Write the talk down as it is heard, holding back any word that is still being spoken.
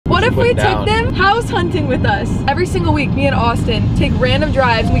if we took them house hunting with us? Every single week, me and Austin take random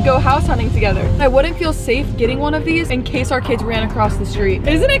drives and we go house hunting together. I wouldn't feel safe getting one of these in case our kids ran across the street.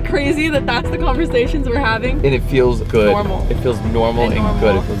 Isn't it crazy that that's the conversations we're having? And it feels good. Normal. It feels normal and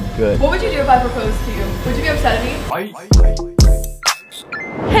good. It feels good. What would you do if I proposed to you? Would you be upset at me?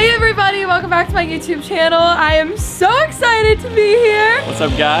 Hey everybody, welcome back to my YouTube channel. I am so excited to be here. What's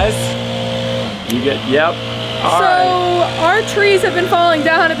up, guys? You get, yep. Our trees have been falling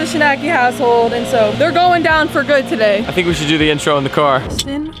down at the Shinaki household, and so they're going down for good today. I think we should do the intro in the car.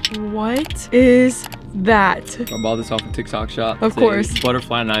 Austin, what is that? I bought this off a TikTok shop. Of course.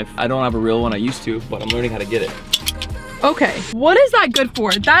 Butterfly knife. I don't have a real one. I used to, but I'm learning how to get it. Okay, what is that good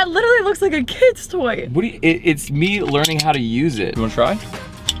for? That literally looks like a kid's toy. What do you, it's me learning how to use it. You wanna try?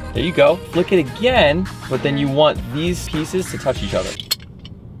 There you go. Flick it again, but then you want these pieces to touch each other.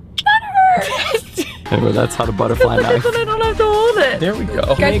 That hurts. Anyway, that's how to butterfly knife. I don't have to hold it. There we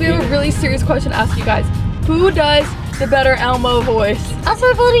go. Guys, we have a really serious question to ask you guys. Who does the better Elmo voice? I'm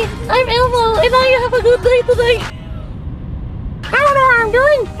sorry, buddy. I'm Elmo, and now you have a good day today. I don't know what I'm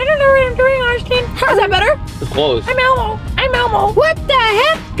doing. I don't know what I'm doing, Austin. Is that better? It's close. I'm Elmo. I'm Elmo. What the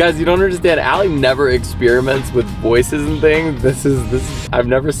heck? Guys, you don't understand. Allie never experiments with voices and things. This is. I've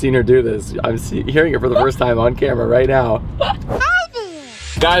never seen her do this. I'm hearing it for the first time on camera right now.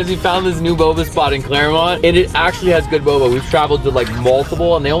 Guys, we found this new boba spot in Claremont, and it actually has good boba. We've traveled to like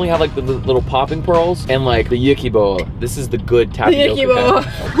multiple, and they only have like the little popping pearls and like the yuki boba. This is the good tapioca. The yuki boba.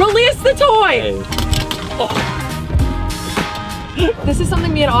 Release the toy. Hey. Oh. This is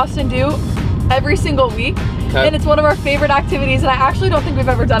something me and Austin do every single week, and it's one of our favorite activities, and I actually don't think we've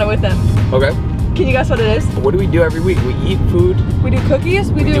ever done it with them. Okay. Can you guess what it is? What do we do every week? We eat food. We do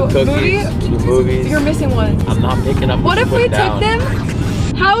cookies. We do cookies. movies. We do movies. You're missing one. I'm not picking up. What if we down. took them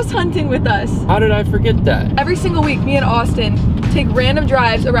house hunting with us? How did I forget that? Every single week, me and Austin take random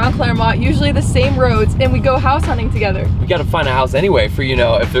drives around Claremont, usually the same roads, and we go house hunting together. We gotta find a house anyway for, you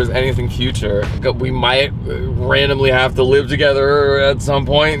know, if there's anything future. We might randomly have to live together at some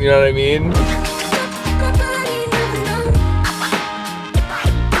point, you know what I mean?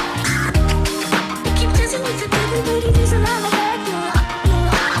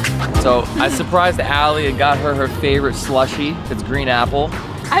 So I surprised Allie and got her favorite slushie. It's green apple.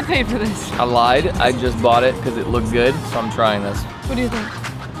 I paid for this. I lied. I just bought it because it looked good, so I'm trying this. What do you think?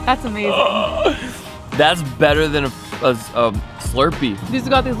 That's amazing. That's better than a Slurpee. These have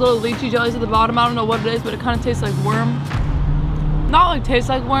got these little lychee jellies at the bottom. I don't know what it is, but it kind of tastes like worm. Not like tastes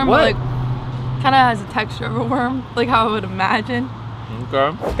like worm, but like kind of has a texture of a worm, like how I would imagine.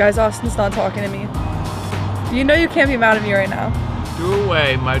 Okay. Guys, Austin's not talking to me. You know you can't be mad at me right now. Threw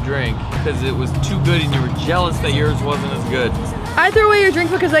away my drink because it was too good and you were jealous that yours wasn't as good. I threw away your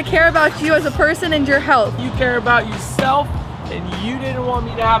drink because I care about you as a person and your health. You care about yourself and you didn't want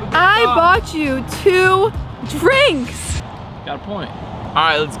me to have a good I time. bought you 2 drinks. Got a point. All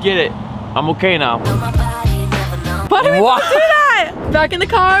right, let's get it. I'm okay now. Why did we do that? Back in the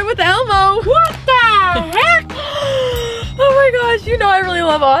car with Elmo. What the heck? Oh my gosh, you know I really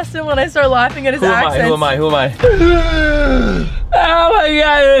love Austin when I start laughing at his accents. Who am I? Oh my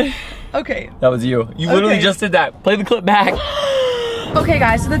God. Okay. That was you. You literally just did that. Play the clip back. Okay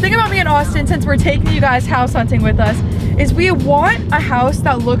guys, so the thing about me and Austin, since we're taking you guys house hunting with us, is we want a house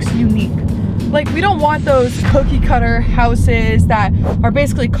that looks unique. Like, we don't want those cookie cutter houses that are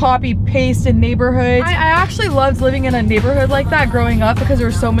basically copy paste in neighborhoods. I actually loved living in a neighborhood like that growing up because there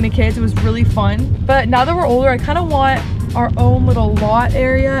were so many kids. It was really fun. But now that we're older, I kind of want our own little lot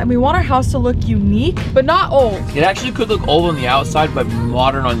area, and we want our house to look unique, but not old. It actually could look old on the outside, but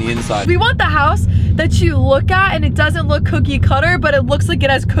modern on the inside. We want the house that you look at and it doesn't look cookie cutter, but it looks like it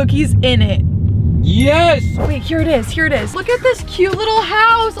has cookies in it. Yes! Wait, here it is, here it is. Look at this cute little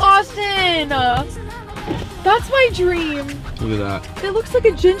house, Austin. That's my dream. Look at that. It looks like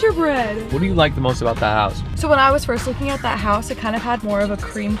a gingerbread. What do you like the most about that house? So when I was first looking at that house, it kind of had more of a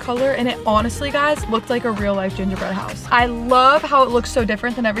cream color, and it honestly, guys, looked like a real life gingerbread house. I love how it looks so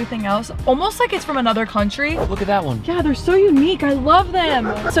different than everything else. Almost like it's from another country. Look at that one. Yeah, they're so unique. I love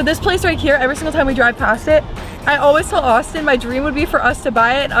them. So this place right here, every single time we drive past it, I always tell Austin my dream would be for us to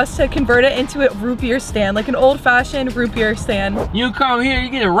buy it and us to convert it into a root beer stand, like an old-fashioned root beer stand. You come here, you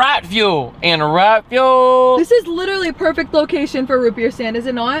get a rat fuel and a rat fuel. This is literally perfect location for a root beer stand, is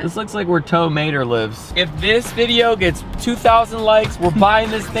it not? This looks like where Toe Mater lives. If this video gets 2,000 likes, we're buying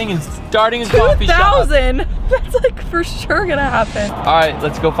this thing and starting a coffee shop. 2,000? That's like for sure gonna happen. All right,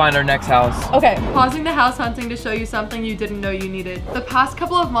 let's go find our next house. Okay, pausing the house hunting to show you something you didn't know you needed. The past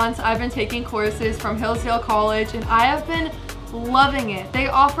couple of months, I've been taking courses from Hillsdale College, and I have been loving it. They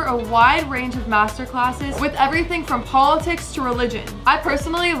offer a wide range of masterclasses with everything from politics to religion. I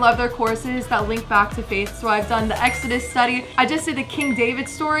personally love their courses that link back to faith. So I've done the Exodus study, I just did the King David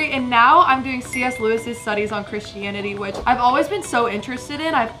story, and now I'm doing C.S. Lewis's studies on Christianity, which I've always been so interested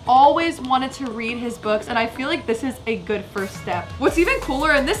in. I've always wanted to read his books, and I feel like this is a good first step. What's even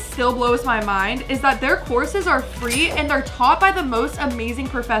cooler, and this still blows my mind, is that their courses are free and they're taught by the most amazing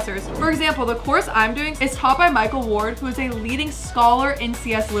professors. For example, the course I'm doing is taught by Michael Ward, who is a leading scholar in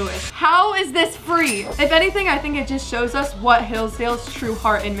C.S. Lewis. How is this free? If anything, I think it just shows us what Hillsdale's true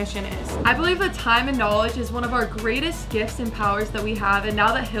heart and mission is. I believe that time and knowledge is one of our greatest gifts and powers that we have, and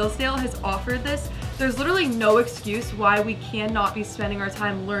now that Hillsdale has offered this, there's literally no excuse why we cannot be spending our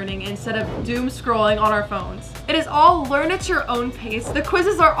time learning instead of doom scrolling on our phones. It is all learn at your own pace. The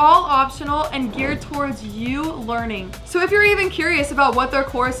quizzes are all optional and geared towards you learning. So if you're even curious about what their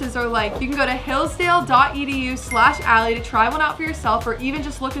courses are like, you can go to hillsdale.edu/Allie to try one out for yourself, or even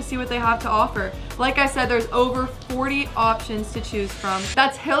just look to see what they have to offer. Like I said, there's over 40 options to choose from.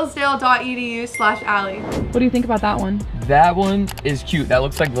 That's hillsdale.edu/Allie. What do you think about that one? That one is cute. That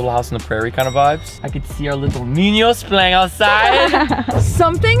looks like Little House on the Prairie kind of vibes. I could see our little niños playing outside.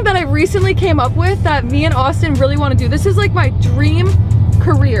 Something that I recently came up with that me and Austin really want to do. This is like my dream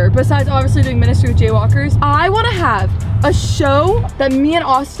career, besides obviously doing ministry with Jaywalkers. I want to have a show that me and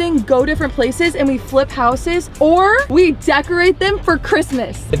Austin go different places and we flip houses, or we decorate them for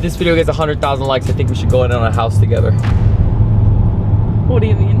Christmas. If this video gets 100,000 likes, I think we should go in on a house together. What do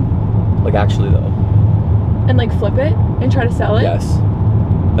you mean? Like actually though. And like flip it and try to sell it? Yes.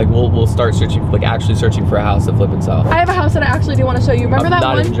 Like we'll start searching, like actually searching for a house to flip and sell. I have a house that I actually do want to show you. Remember that one?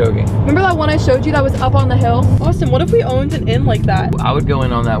 I'm not even joking. Remember that one I showed you that was up on the hill? Austin, what if we owned an inn like that? I would go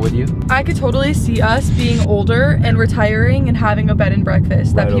in on that with you. I could totally see us being older and retiring and having a bed and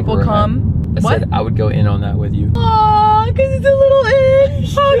breakfast that Right people over come. I said I would go in on that with you. Aww, because it's a little inn.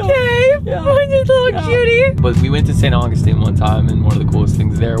 Okay, Yeah. mine's a little cutie. But we went to St. Augustine one time, and one of the coolest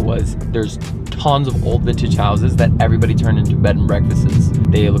things there was there's tons of old vintage houses that everybody turned into bed and breakfasts.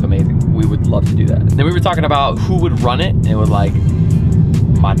 They look amazing. We would love to do that. Then we were talking about who would run it, and it was like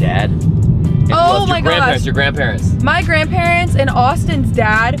my dad. Oh my gosh. Your grandparents. My grandparents and Austin's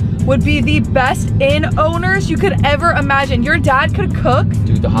dad would be the best inn owners you could ever imagine. Your dad could cook.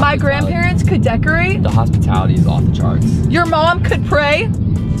 Dude, my grandparents could decorate. The hospitality is off the charts. Your mom could pray.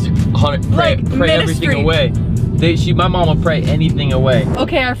 Pray everything away. My mom would pray anything away.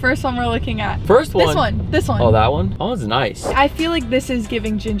 Okay, our first one we're looking at. First one? This one. Oh, that one? That one's nice. I feel like this is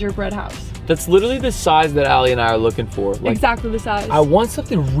giving gingerbread house. That's literally the size that Allie and I are looking for. Like, exactly the size. I want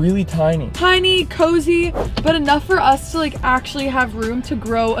something really tiny. Tiny, cozy, but enough for us to like actually have room to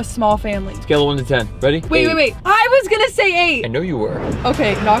grow a small family. Scale of 1 to 10. Ready? Wait. I was gonna say 8. I know you were.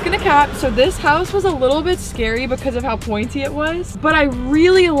 Okay, not gonna cap. So this house was a little bit scary because of how pointy it was, but I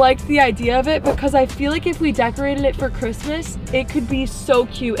really liked the idea of it because I feel like if we decorated it for Christmas, it could be so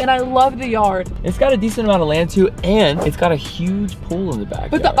cute, and I love the yard. It's got a decent amount of land too, and it's got a huge pool in the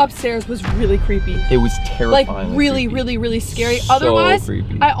back. But the upstairs was really creepy. It was terrifying. Like really, really scary. So Otherwise,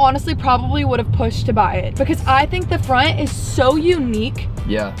 creepy. I honestly probably would have pushed to buy it because I think the front is so unique.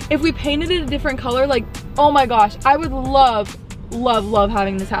 Yeah. If we painted it a different color, like, oh my gosh, I would love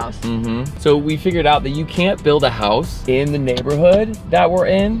having this house. So we figured out that you can't build a house in the neighborhood that we're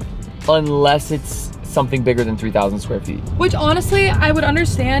in unless it's something bigger than 3,000 square feet. Which honestly, I would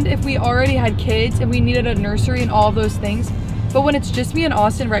understand if we already had kids and we needed a nursery and all of those things. But when it's just me and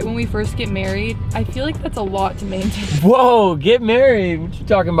Austin right when we first get married, I feel like that's a lot to maintain. Whoa, get married. What you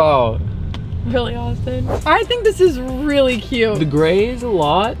talking about? Really, Austin? I think this is really cute. The gray is a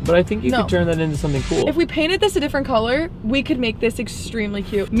lot, but I think you could turn that into something cool. If we painted this a different color, we could make this extremely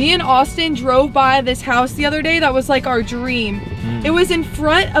cute. Me and Austin drove by this house the other day that was like our dream. It was in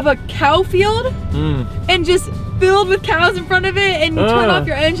front of a cow field and just filled with cows in front of it, and you turn off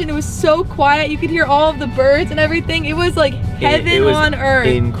your engine. It was so quiet. You could hear all of the birds and everything. It was like heaven on earth.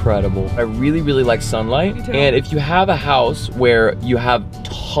 Incredible. I really like sunlight. And if you have a house where you have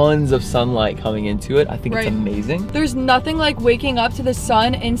tons of sunlight coming into it, I think it's amazing. There's nothing like waking up to the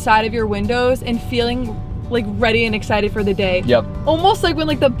sun inside of your windows and feeling like ready and excited for the day. Yep. Almost like when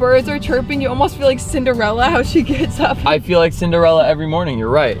like the birds are chirping, you almost feel like Cinderella, how she gets up. I feel like Cinderella every morning, you're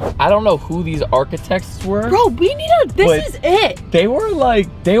right. I don't know who these architects were. Bro, we need a, this is it. They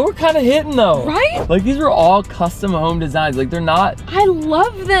were kind of hitting though. Right? Like these were all custom home designs. Like they're not. I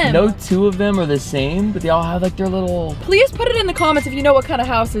love them. No two of them are the same, but they all have like their little. Please put it in the comments if you know what kind of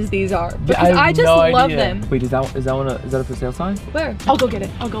houses these are. Because I just love them. Wait, is that a for sale sign? Where? I'll go get it.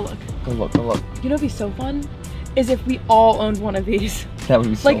 I'll go look. Go look. You know what'd be so fun? Is if we all owned one of these. That would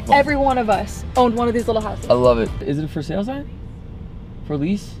be so fun. Like every one of us owned one of these little houses. I love it. Is it a for sale sign? For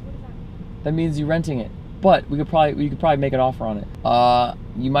lease? That means you're renting it. But we could probably make an offer on it.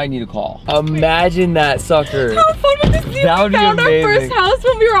 You might need a call. Imagine that sucker. How fun would this be? That would We found be our amazing. first house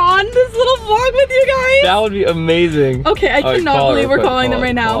when we were on this little vlog with you guys. That would be amazing. Okay, I cannot believe we're calling them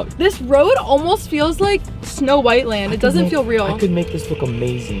right now. Call her. This road almost feels like Snow White land. It doesn't feel real. I could make this look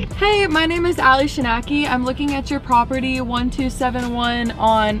amazing. Hey, my name is Allie Shinaki. I'm looking at your property 1271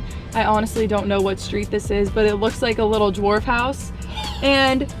 on, I honestly don't know what street this is, but it looks like a little dwarf house.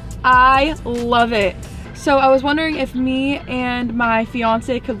 And I love it. So I was wondering if me and my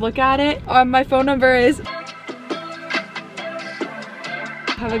fiance could look at it. My phone number is...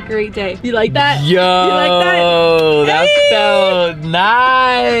 Have a great day. You like that? Yo, you like that? That felt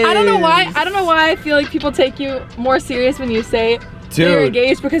nice. I don't know why I feel like people take you more serious when you say that you're Dude.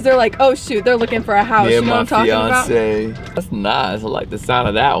 engaged, because they're like, oh shoot, they're looking for a house. Yeah, you know what I'm talking about? That's nice. I like the sound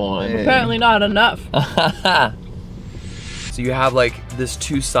of that one. Apparently not enough. So you have like this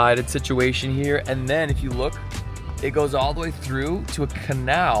two-sided situation here, and then if you look, it goes all the way through to a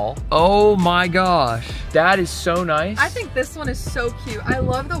canal. Oh my gosh, that is so nice. I think this one is so cute. I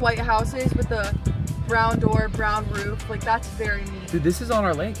love the white houses with the brown door, brown roof. Like, that's very neat. Dude, this is on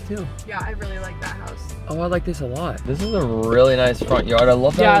our lake too. Yeah, I really like that house. Oh, I like this a lot. This is a really nice front yard. I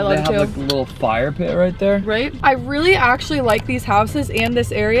love that they have like a little fire pit right there. Right? I really actually like these houses and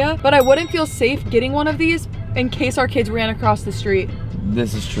this area, but I wouldn't feel safe getting one of these in case our kids ran across the street.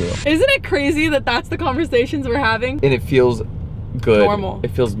 This is true. Isn't it crazy that that's the conversations we're having? And it feels good. Normal.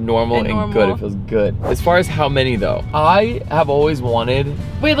 It feels normal and normal. good. It feels good. As far as how many though, I have always wanted.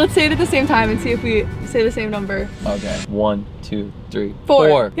 Wait, let's say it at the same time and see if we say the same number. Okay. 1, 2, 3, 4.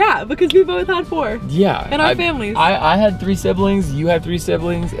 4. Yeah, because we both had 4. Yeah. And our families. I had 3 siblings. You had 3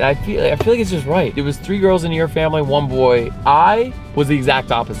 siblings. And I feel like it's just right. It was 3 girls in your family, 1 boy. I was the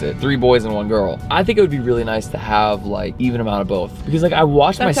exact opposite. 3 boys and 1 girl. I think it would be really nice to have like even amount of both, because like I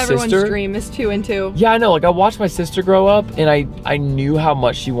watched my sister. That's everyone's dream, is 2 and 2. Yeah, I know. Like I watched my sister grow up, and I knew how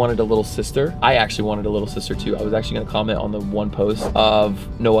much she wanted a little sister. I actually wanted a little sister too. I was actually gonna comment on the one post of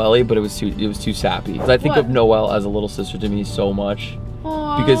Noelle, but it was too sappy. 'Cause I think of Noelle as a little sister to me so much.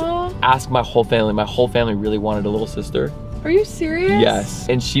 Aww. Because ask my whole family. My whole family really wanted a little sister. Are you serious? Yes,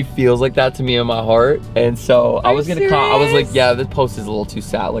 and she feels like that to me in my heart. And so I was gonna I was like, yeah, this post is a little too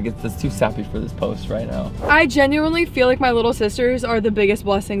sad. Like it's too sappy for this post right now. I genuinely feel like my little sisters are the biggest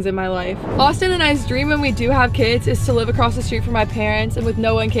blessings in my life. Austin and I's dream when we do have kids is to live across the street from my parents and with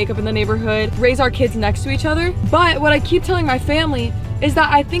Noah and Cake up in the neighborhood, raise our kids next to each other. But what I keep telling my family is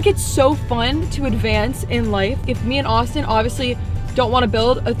that I think it's so fun to advance in life. If me and Austin obviously don't want to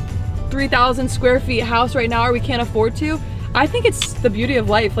build a 3,000 square feet house right now, or we can't afford to, I think it's the beauty of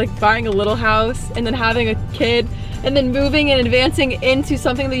life, like buying a little house and then having a kid and then moving and advancing into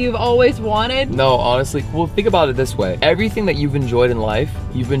something that you've always wanted. No, honestly, well, think about it this way. Everything that you've enjoyed in life,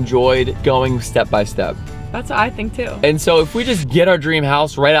 you've enjoyed going step by step. That's what I think too. And so if we just get our dream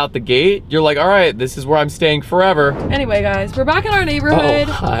house right out the gate, you're like, all right, this is where I'm staying forever. Anyway, guys, we're back in our neighborhood.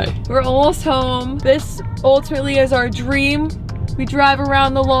 Oh, hi. We're almost home. This ultimately is our dream. We drive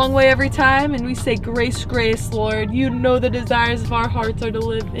around the long way every time and we say, grace, grace, Lord. You know the desires of our hearts are to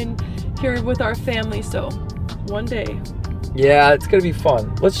live in here with our family, so one day. Yeah, it's gonna be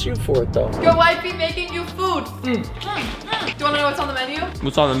fun. Let's shoot for it though. Your wife be making you food. Do you wanna know what's on the menu?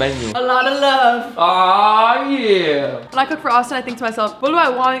 What's on the menu? A lot of love. Ah, yeah. When I cook for Austin, I think to myself, what do I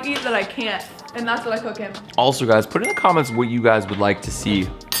want to eat that I can't? And that's what I cook him. Also, guys, put in the comments what you guys would like to see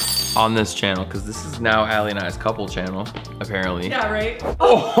on this channel, because this is now Allie and I's couple channel, apparently. Yeah, right?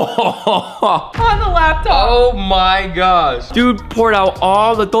 Oh. On the laptop. Oh my gosh. Dude poured out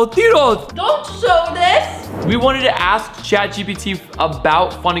all the tortillas. Don't show this. We wanted to ask ChatGPT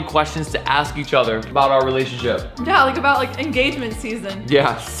about funny questions to ask each other about our relationship. Yeah, like about like engagement season.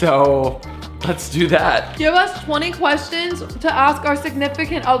 Yeah, so let's do that. Give us 20 questions to ask our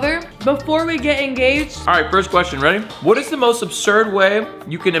significant other before we get engaged. All right, first question, ready? What is the most absurd way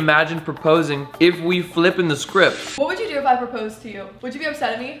you can imagine proposing if we flip in the script? What would you do if I proposed to you? Would you be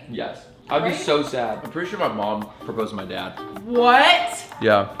upset at me? Yes. I'd be Right? so sad. I'm pretty sure my mom proposed to my dad. What?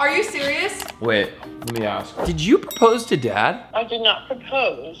 Yeah. Are you serious? Wait, let me ask. Did you propose to dad? I did not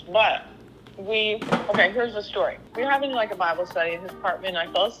propose, but okay, here's the story. We were having like a Bible study in his apartment.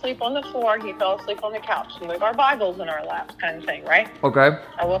 I fell asleep on the floor. He fell asleep on the couch. We have our Bibles in our laps kind of thing, right? Okay.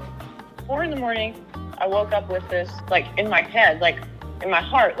 I woke 4 in the morning. I woke up with this, like in my head, like in my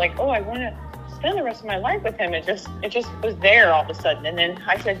heart, like, oh, I want to spend the rest of my life with him. It just was there all of a sudden. And then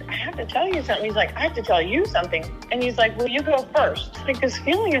I said, I have to tell you something. He's like, I have to tell you something. And he's like, well, you go first. Like this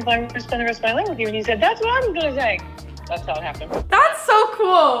feeling is I'm going to spend the rest of my life with you. And he said, that's what I was going to say. That's how it happened. That's so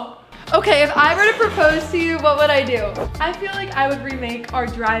cool. Okay, if I were to propose to you, what would I do? I feel like I would remake our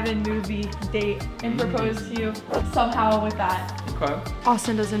drive-in movie date and propose to you somehow with that. Okay.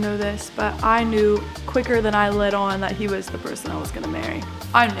 Austin doesn't know this, but I knew quicker than I let on that he was the person I was gonna marry.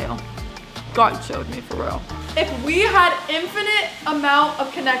 I knew. God showed me for real. If we had infinite amount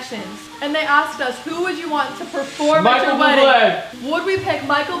of connections and they asked us who would you want to perform at your wedding, would we pick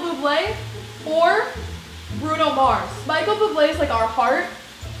Michael Bublé or Bruno Mars? Michael Bublé is like our heart,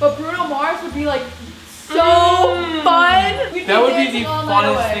 but Bruno Mars would be like so fun. We'd That would be dancing the all night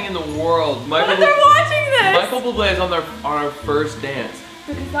funnest away. thing in the world. What if they're watching this? Michael Bublé is on our first dance.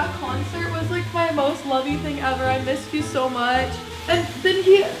 Because that concert was like my most lovey thing ever. I missed you so much. And then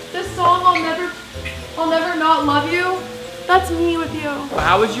this song, I'll never not love you. That's me with you.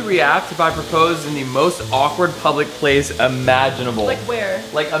 How would you react if I proposed in the most awkward public place imaginable? Like where?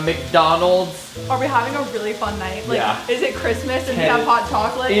 Like a McDonald's. Are we having a really fun night? Like, Yeah. is it Christmas and we have hot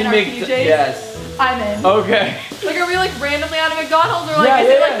chocolate in our PJs? Yes. I'm in. Okay. Like, are we like randomly at a McDonald's or like, Yeah, is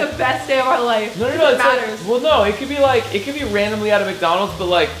it yeah. like the best day of our life? No, It it's matters. like, well, no, it could be randomly at a McDonald's, but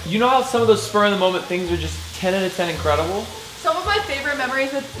like, you know how some of those spur of the moment things are just 10 out of 10 incredible? Some of my favorite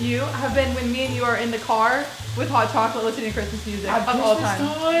memories with you have been when me and you are in the car with hot chocolate listening to Christmas music of all time.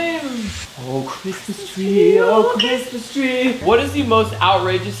 Oh, Christmas tree, oh, Christmas tree. What is the most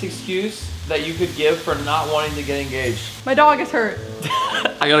outrageous excuse that you could give for not wanting to get engaged? My dog is hurt.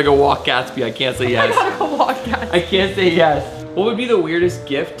 I gotta go walk Gatsby, I can't say I yes. gotta go walk, guys. I can't say yes. What would be the weirdest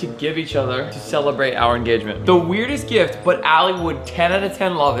gift to give each other to celebrate our engagement? The weirdest gift, but Allie would 10 out of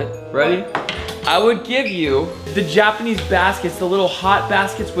 10 love it. Ready? I would give you the Japanese baskets, the little hot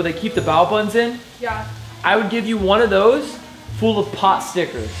baskets where they keep the bao buns in. Yeah, I would give you one of those full of pot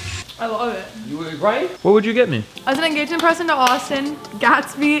stickers. I love it. You would, right? What would you get me? As an engagement present to Austin,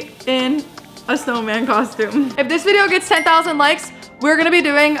 Gatsby in a snowman costume. If this video gets 10,000 likes, we're gonna be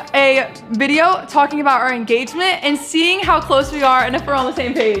doing a video talking about our engagement and seeing how close we are and if we're on the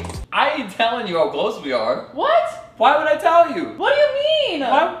same page. I ain't telling you how close we are. What? Why would I tell you? What do you mean?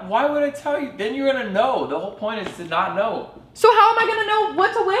 Why would I tell you? Then you're gonna know. The whole point is to not know. So how am I gonna know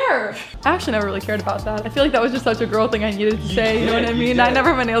what to wear? I actually never really cared about that. I feel like that was just such a girl thing I needed to say, you know what I mean? I never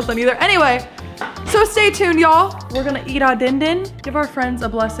have my nails done either. Anyway, so stay tuned, y'all. We're gonna eat our din din. Give our friends a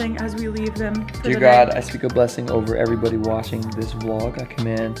blessing as we leave them for Dear the God, day. I speak a blessing over everybody watching this vlog. I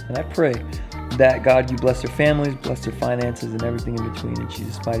command and I pray that God, you bless their families, bless their finances, and everything in between. In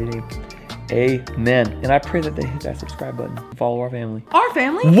Jesus' mighty name, amen. And I pray that they hit that subscribe button and follow our family. Our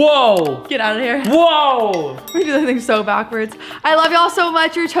family? Whoa! Get out of here. Whoa! We do things so backwards. I love y'all so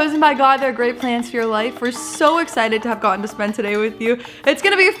much. You're chosen by God. There are great plans for your life. We're so excited to have gotten to spend today with you. It's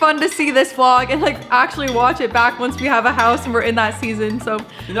gonna be fun to see this vlog and like actually watch it back once we have a house and we're in that season. So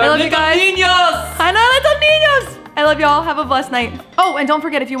I love you guys. Niños! I know, little niños. I love y'all. Have a blessed night. Oh, and don't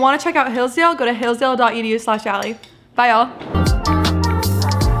forget, if you want to check out Hillsdale, go to hillsdale.edu/Allie. Bye, y'all.